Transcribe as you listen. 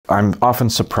I'm often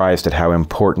surprised at how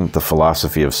important the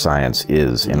philosophy of science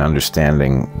is in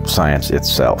understanding science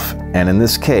itself. And in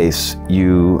this case,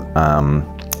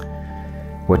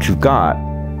 what you've got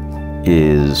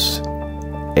is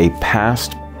a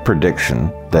past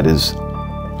prediction that is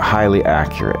highly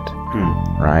accurate,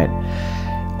 right?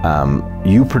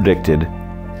 You predicted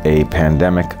a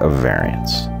pandemic of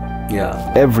variants.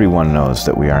 Yeah. Everyone knows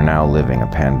that we are now living a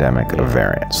pandemic of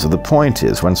variants. So the point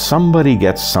is, when somebody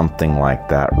gets something like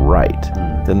that right,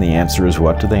 then the answer is,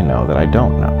 what do they know that I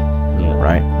don't know?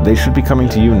 Right? They should be coming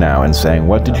to you now and saying,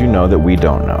 what did you know that we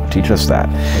don't know? Teach us that.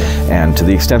 And to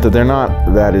the extent that they're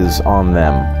not, that is on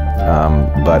them.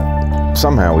 But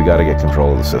somehow we got to get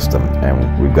control of the system,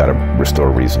 and we've got to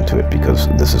restore reason to it, because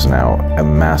this is now a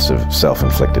massive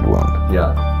self-inflicted wound.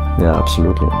 Yeah,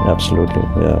 absolutely, absolutely,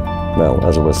 yeah. Well,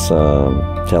 as I was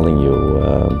telling you,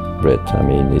 Bret, I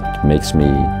mean, it makes me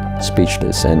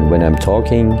speechless. And when I'm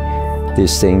talking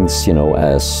these things, you know,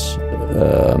 as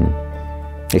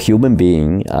a human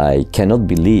being, I cannot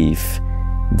believe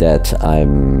that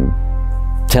I'm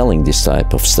telling this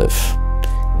type of stuff.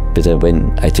 But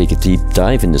when I take a deep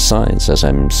dive in the science, as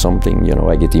I'm something, you know,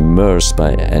 I get immersed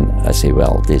by, and I say,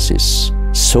 well, this is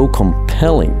so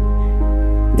compelling.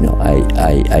 You know,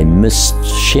 I must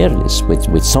share this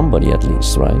with somebody at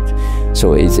least, right?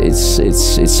 So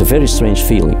it's a very strange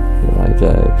feeling, right?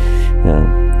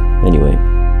 Yeah. Anyway.